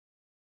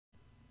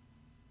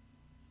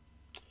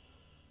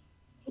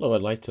Hello,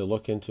 I'd like to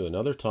look into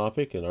another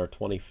topic in our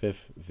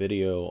 25th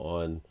video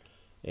on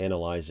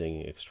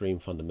analyzing extreme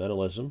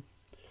fundamentalism.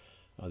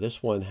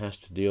 This one has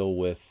to deal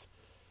with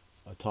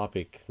a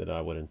topic that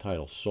I would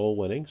entitle soul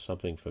winning,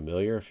 something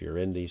familiar if you're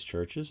in these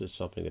churches. It's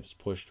something that is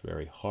pushed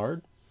very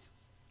hard,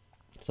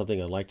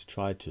 something I'd like to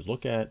try to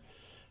look at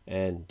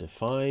and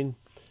define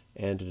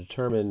and to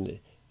determine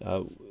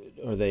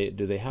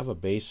do they have a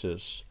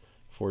basis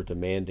for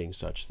demanding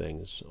such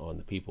things on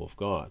the people of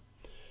God.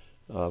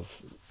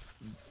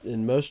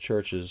 In most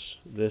churches,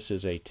 this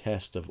is a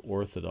test of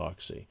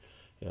orthodoxy.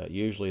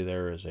 Usually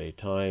there is a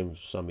time,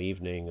 some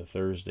evening, a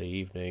Thursday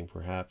evening,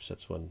 perhaps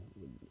that's when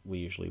we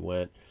usually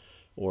went,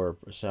 or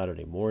a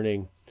Saturday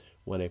morning,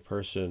 when a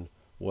person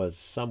was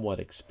somewhat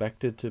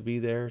expected to be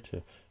there.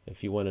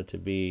 If you wanted to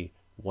be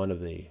one of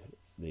the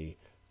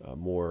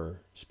more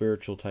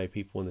spiritual type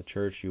people in the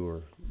church, you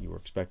were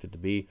expected to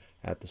be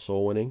at the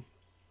soul winning,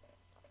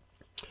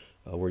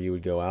 where you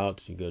would go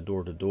out, you go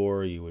door to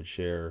door, you would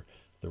share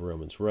the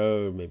Romans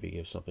Road, maybe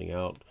give something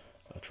out,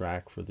 a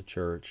tract for the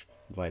church,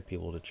 invite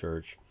people to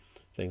church,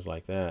 things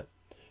like that.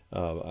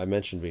 I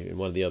mentioned in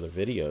one of the other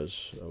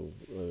videos,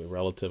 a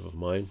relative of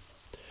mine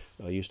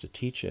used to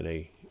teach in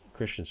a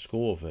Christian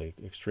school of an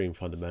extreme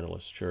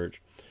fundamentalist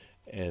church,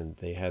 and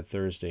they had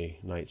Thursday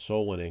night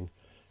soul winning,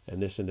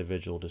 and this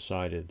individual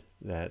decided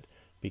that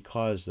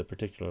because the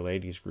particular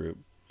ladies group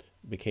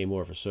became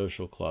more of a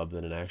social club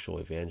than an actual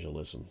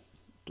evangelism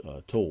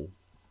tool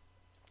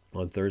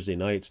on Thursday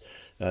nights,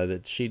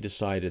 that she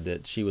decided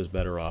that she was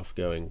better off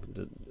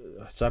going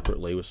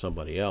separately with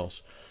somebody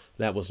else.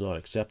 That was not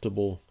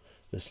acceptable.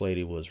 This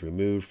lady was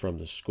removed from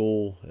the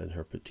school and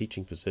her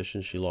teaching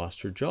position. She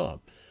lost her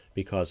job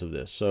because of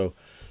this. So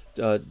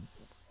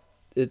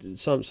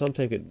some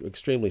take it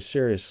extremely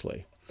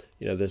seriously.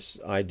 This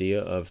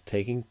idea of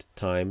taking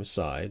time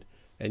aside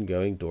and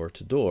going door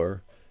to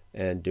door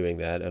and doing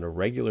that on a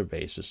regular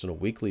basis, on a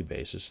weekly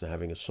basis, and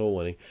having a soul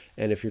winning.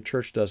 And if your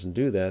church doesn't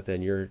do that,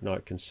 then you're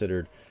not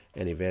considered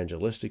an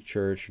evangelistic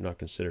church. You're not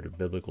considered a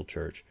biblical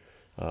church.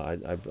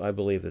 I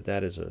believe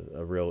that is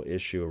a real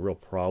issue, a real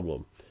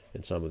problem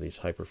in some of these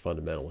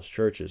hyper-fundamentalist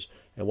churches.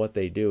 And what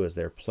they do is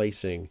they're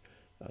placing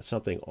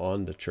something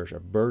on the church, a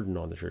burden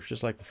on the church,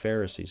 just like the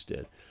Pharisees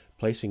did,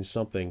 placing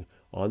something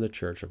on the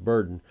church, a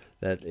burden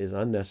that is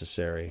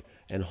unnecessary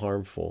and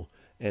harmful.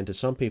 And to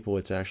some people,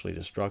 it's actually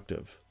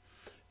destructive.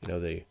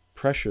 The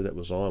pressure that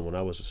was on when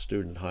I was a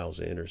student at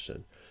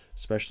Hyles-Anderson,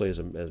 especially as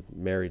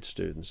married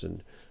students,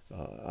 and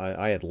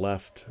I had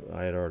left.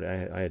 I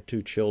had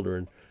two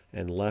children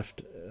and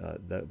left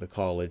the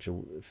college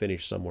and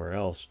finished somewhere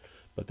else.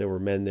 But there were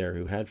men there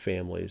who had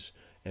families,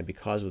 and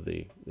because of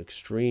the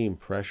extreme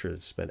pressure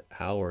to spend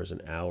hours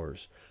and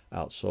hours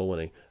out soul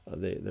winning,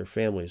 their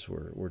families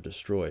were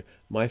destroyed.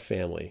 My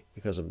family,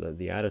 because of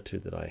the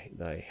attitude that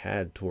I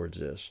had towards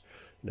this,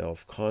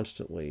 of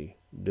constantly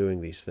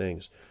doing these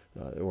things,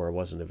 or I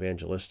wasn't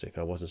evangelistic,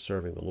 I wasn't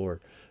serving the Lord,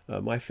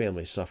 my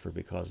family suffered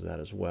because of that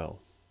as well.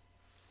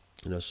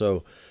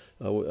 So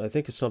I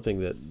think it's something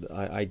that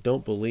I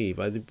don't believe.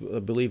 I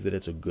believe that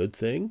it's a good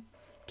thing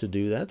to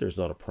do that. There's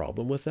not a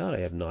problem with that. I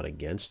am not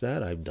against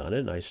that. I've done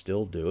it, and I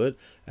still do it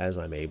as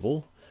I'm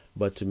able.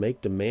 But to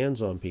make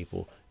demands on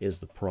people is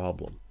the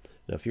problem.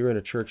 Now, if you're in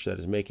a church that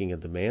is making a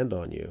demand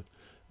on you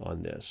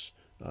on this,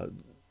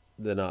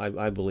 then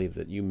I believe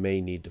that you may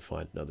need to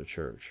find another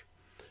church.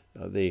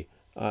 The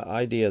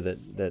idea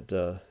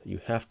that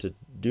you have to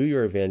do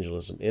your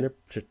evangelism in a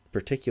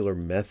particular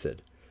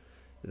method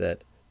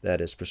that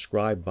is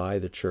prescribed by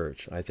the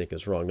church, I think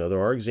is wrong. Now,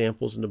 there are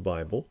examples in the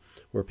Bible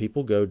where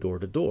people go door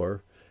to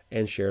door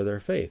and share their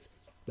faith.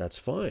 That's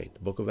fine. The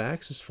book of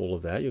Acts is full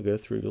of that.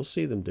 You'll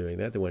see them doing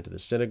that. They went to the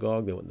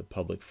synagogue, they went in the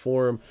public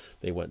forum,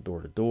 they went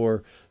door to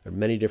door. There are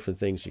many different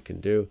things you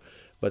can do,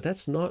 but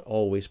that's not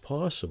always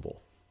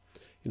possible.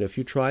 If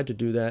you tried to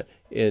do that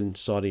in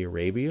Saudi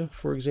Arabia,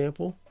 for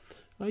example,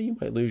 you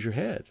might lose your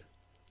head.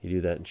 You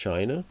do that in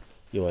China,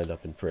 you'll end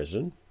up in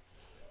prison.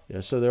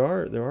 So there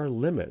are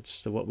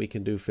limits to what we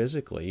can do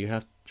physically.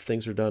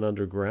 Things are done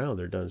underground.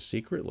 They're done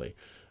secretly.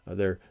 I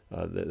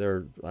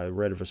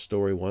read of a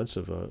story once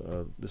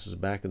this is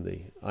back in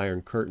the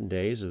Iron Curtain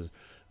days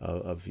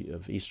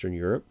of Eastern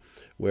Europe,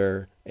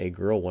 where a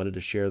girl wanted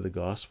to share the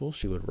gospel.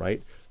 She would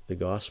write the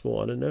gospel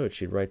on a note.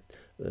 She'd write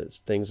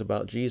things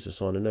about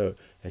Jesus on a note,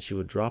 and she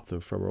would drop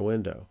them from her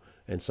window,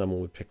 and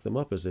someone would pick them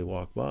up as they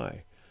walked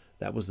by.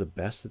 That was the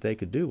best that they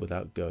could do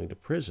without going to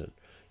prison.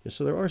 And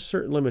so there are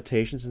certain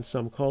limitations in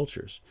some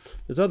cultures.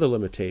 There's other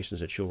limitations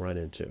that you'll run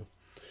into.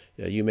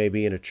 You may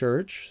be in a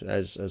church,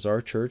 as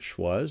our church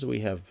was.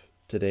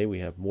 Today we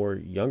have more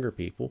younger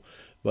people,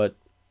 but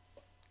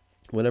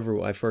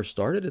whenever I first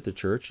started at the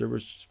church, there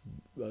was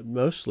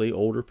mostly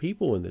older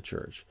people in the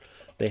church.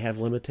 They have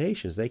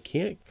limitations. They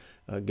can't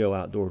go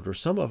outdoor. Or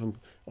some of them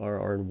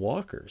are in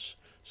walkers.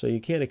 So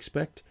you can't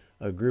expect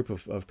a group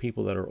of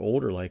people that are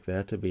older like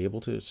that to be able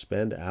to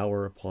spend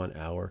hour upon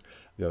hour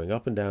going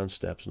up and down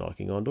steps,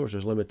 knocking on doors.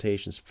 There's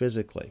limitations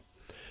physically.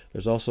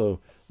 There's also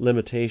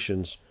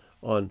limitations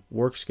on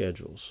work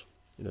schedules.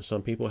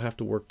 Some people have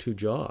to work two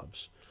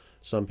jobs.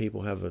 Some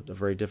people have a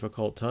very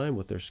difficult time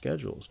with their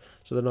schedules,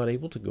 so they're not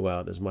able to go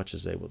out as much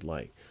as they would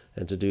like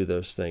and to do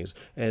those things.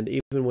 And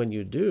even when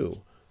you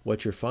do,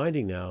 what you're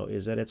finding now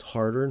is that it's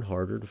harder and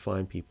harder to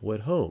find people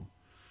at home.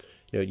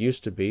 It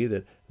used to be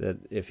that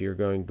if you're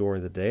going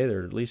during the day,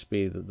 there'd at least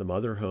be the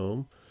mother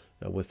home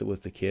with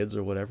the kids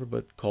or whatever,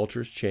 but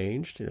culture's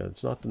changed.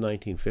 It's not the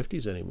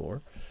 1950s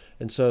anymore.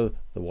 And so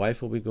the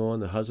wife will be gone,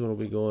 the husband will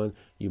be gone.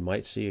 You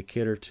might see a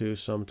kid or two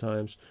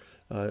sometimes.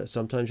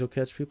 Sometimes you'll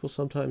catch people,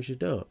 sometimes you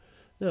don't.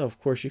 Now, of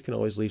course, you can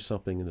always leave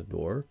something in the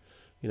door.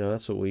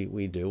 That's what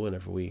we do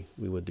whenever we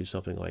would do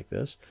something like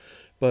this.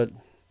 But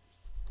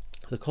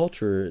the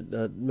culture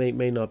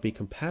may not be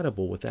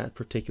compatible with that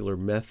particular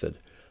method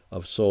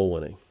of soul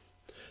winning.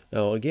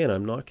 Now, again,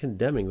 I'm not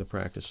condemning the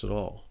practice at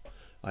all.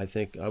 I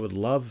think I would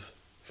love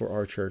for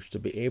our church to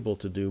be able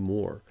to do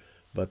more,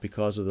 but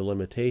because of the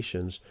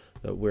limitations,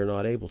 we're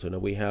not able to. Now,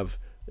 we have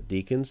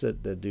deacons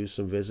that do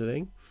some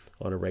visiting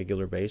on a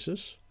regular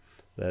basis,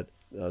 that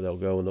they'll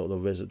go and they'll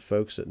visit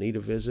folks that need a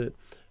visit.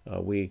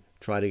 We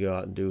try to go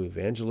out and do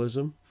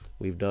evangelism.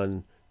 We've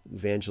done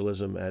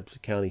evangelism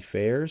at county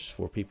fairs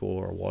where people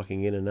are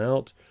walking in and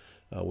out.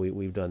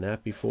 We've done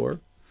that before.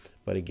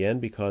 But again,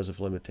 because of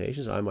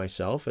limitations, I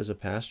myself, as a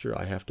pastor,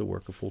 I have to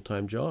work a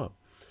full-time job.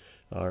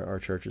 Our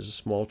church is a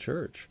small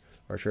church.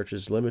 Our church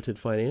is limited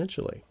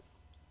financially.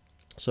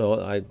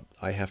 So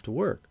I have to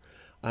work.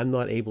 I'm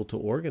not able to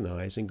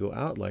organize and go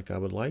out like I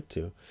would like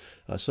to.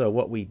 So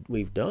what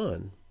we've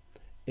done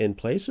in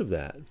place of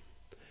that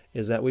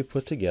is that we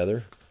put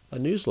together a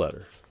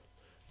newsletter.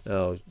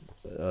 Now,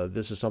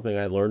 this is something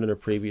I learned in a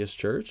previous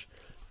church,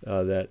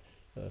 that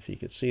if you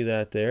could see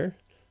that there,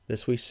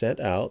 this we sent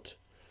out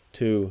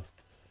to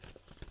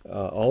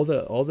all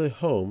the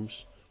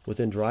homes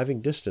within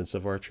driving distance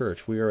of our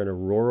church. We are in a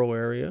rural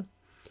area.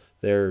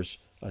 There's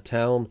a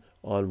town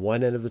on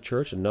one end of the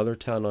church, another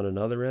town on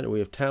another end. We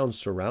have towns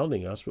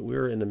surrounding us, but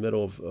we're in the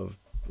middle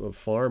of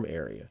farm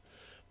area.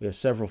 We have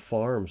several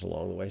farms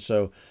along the way,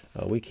 so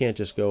we can't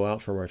just go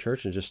out from our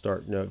church and just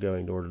start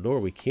going door to door.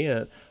 We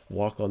can't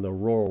walk on the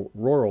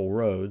rural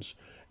roads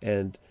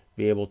and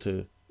be able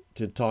to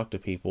talk to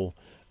people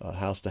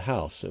house to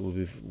house. It would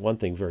be, one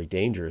thing, very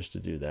dangerous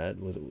to do that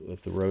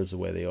with the roads the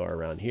way they are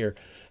around here.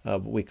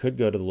 But we could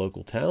go to the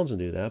local towns and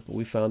do that, but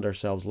we found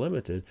ourselves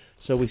limited,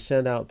 so we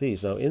send out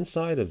these. Now,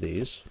 inside of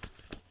these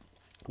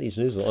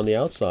news, on the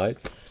outside,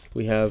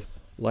 we have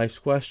life's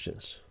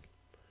questions.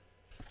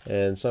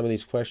 And some of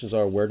these questions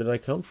are, where did I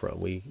come from?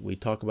 We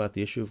talk about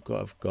the issue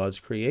of God's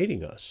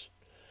creating us.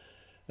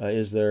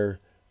 Is there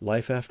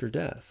life after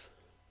death?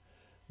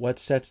 What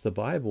sets the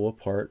Bible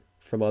apart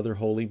from other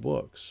holy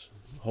books?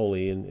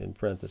 Holy in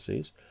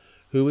parentheses.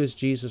 Who is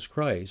Jesus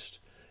Christ?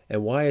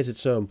 And why is it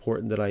so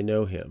important that I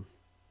know him?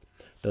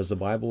 Does the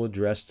Bible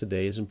address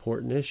today's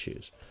important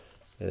issues?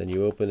 And then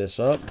you open this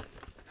up,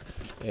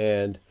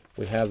 and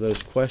we have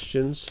those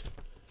questions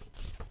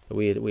that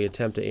we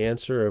attempt to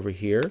answer over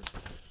here.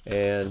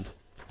 And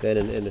then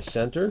in the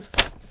center,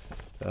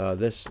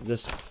 this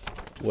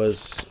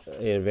was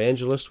an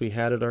evangelist we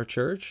had at our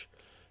church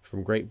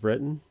from Great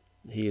Britain.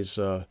 He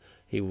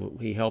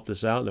helped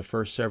us out in the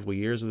first several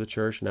years of the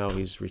church. Now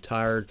he's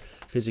retired,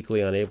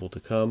 physically unable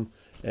to come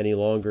any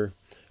longer.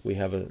 We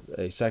have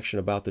a section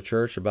about the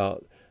church,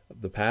 about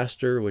the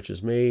pastor, which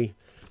is me.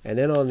 And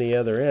then on the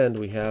other end,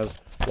 we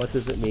have, what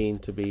does it mean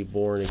to be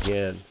born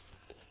again?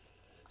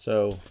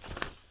 So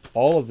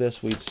all of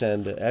this we'd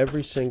send to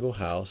every single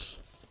house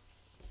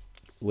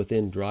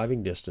within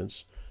driving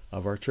distance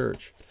of our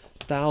church.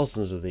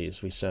 Thousands of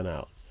these we sent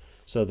out.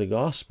 So the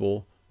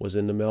gospel was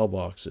in the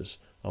mailboxes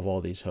of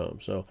all these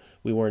homes. So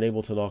we weren't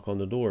able to knock on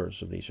the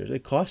doors of these churches.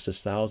 It cost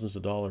us thousands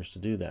of dollars to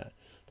do that,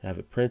 to have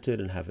it printed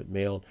and have it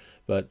mailed.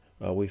 But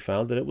we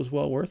found that it was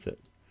well worth it.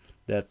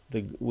 That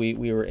we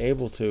were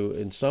able to,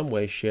 in some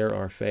way, share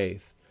our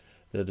faith.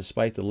 That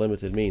despite the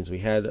limited means, we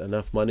had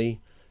enough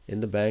money in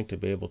the bank to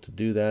be able to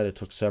do that. It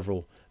took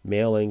several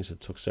mailings.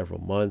 It took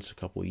several months, a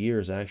couple of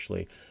years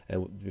actually,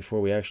 and before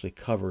we actually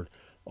covered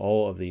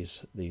all of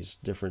these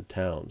different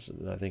towns.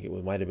 And I think it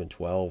might have been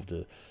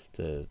 12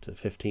 to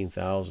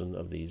 15,000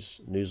 of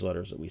these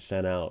newsletters that we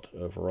sent out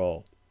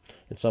overall.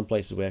 In some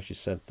places, we actually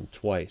sent them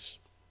twice.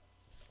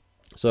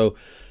 So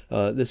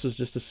this is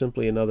just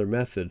simply another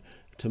method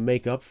to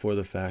make up for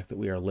the fact that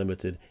we are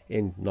limited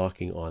in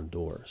knocking on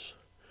doors.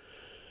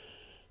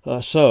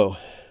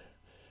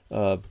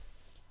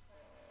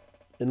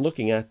 In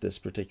looking at this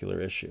particular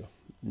issue,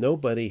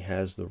 nobody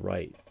has the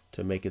right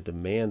to make a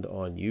demand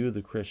on you,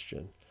 the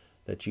Christian,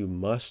 that you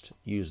must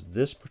use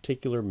this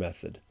particular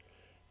method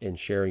in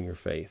sharing your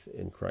faith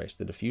in Christ.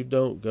 That if you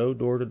don't go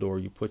door to door,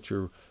 you put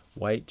your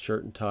white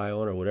shirt and tie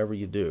on or whatever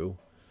you do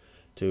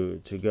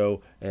to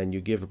go and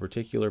you give a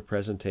particular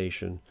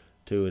presentation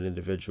to an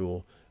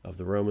individual of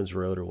the Romans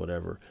Road or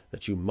whatever,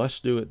 that you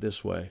must do it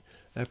this way,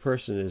 that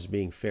person is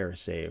being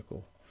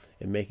pharisaical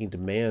and making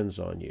demands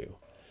on you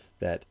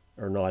that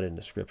are not in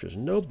the scriptures.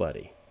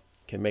 Nobody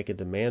can make a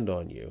demand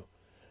on you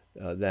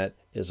that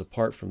is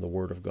apart from the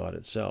Word of God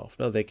itself.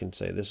 No, they can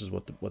say this is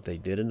what they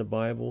did in the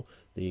Bible,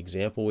 the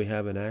example we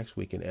have in Acts,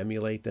 we can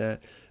emulate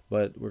that,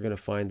 but we're going to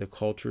find the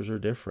cultures are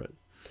different.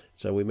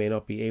 So we may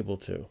not be able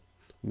to.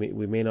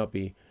 We may not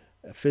be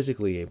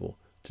physically able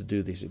to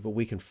do these, but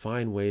we can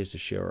find ways to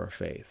share our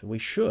faith. And we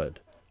should.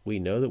 We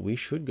know that we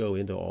should go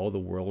into all the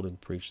world and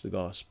preach the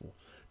gospel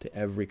to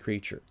every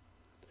creature.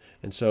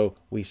 And so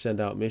we send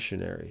out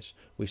missionaries.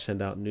 We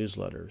send out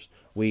newsletters.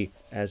 We,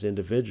 as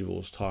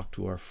individuals, talk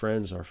to our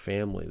friends, our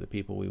family, the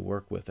people we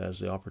work with as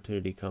the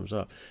opportunity comes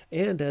up.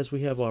 And as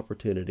we have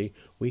opportunity,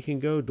 we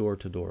can go door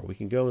to door. We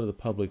can go into the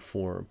public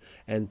forum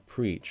and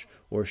preach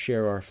or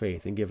share our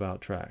faith and give out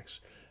tracts.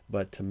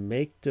 But to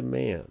make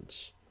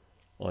demands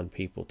on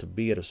people to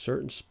be at a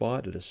certain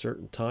spot at a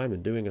certain time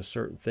and doing a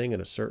certain thing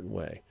in a certain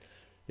way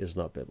is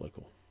not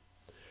biblical.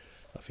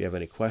 If you have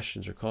any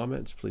questions or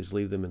comments, please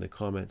leave them in the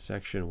comment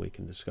section. We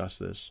can discuss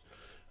this.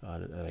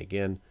 And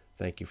again,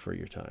 thank you for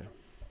your time.